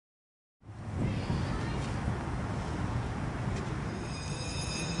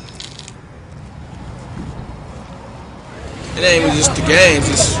it ain't even just the games.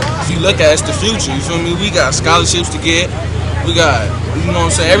 It's, if you look at it, it's the future. You feel me? We got scholarships to get. We got, you know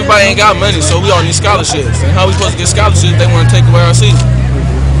what I'm saying? Everybody ain't got money, so we all need scholarships. And how we supposed to get scholarships? They want to take away our season.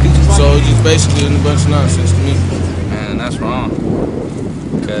 So it's just basically a bunch of nonsense to me. Man, that's wrong.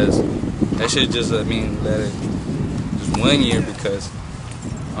 Because they should just, let it just 1 year, because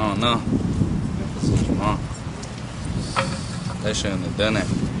I don't know. It's wrong. They shouldn't have done that.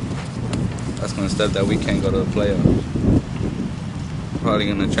 That's gonna stuff that we can't go to the playoffs. Probably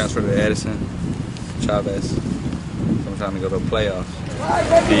gonna transfer to Edison, Chavez, sometime to go to the playoffs.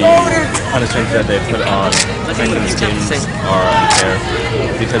 The punishments that they put on Franklin's teams are unfair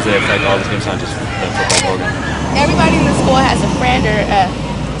because they affect all the teams, not just the football program. Everybody in the school has a friend or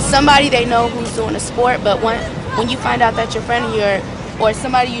somebody they know who's doing a sport, but when you find out that your friend or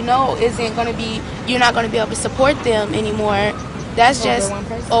somebody you know isn't going to be, you're not going to be able to support them anymore, that's just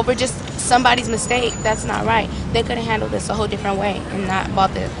over just somebody's mistake. That's not right. They could have handled this a whole different way and not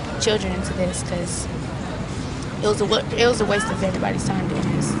brought the children into this, because it was a waste of everybody's time doing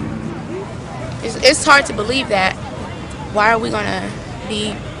this. It's hard to believe that. Why are we going to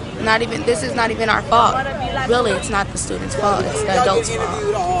be this is not even our fault. Really, it's not the students' fault. It's the adults'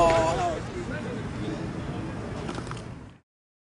 fault.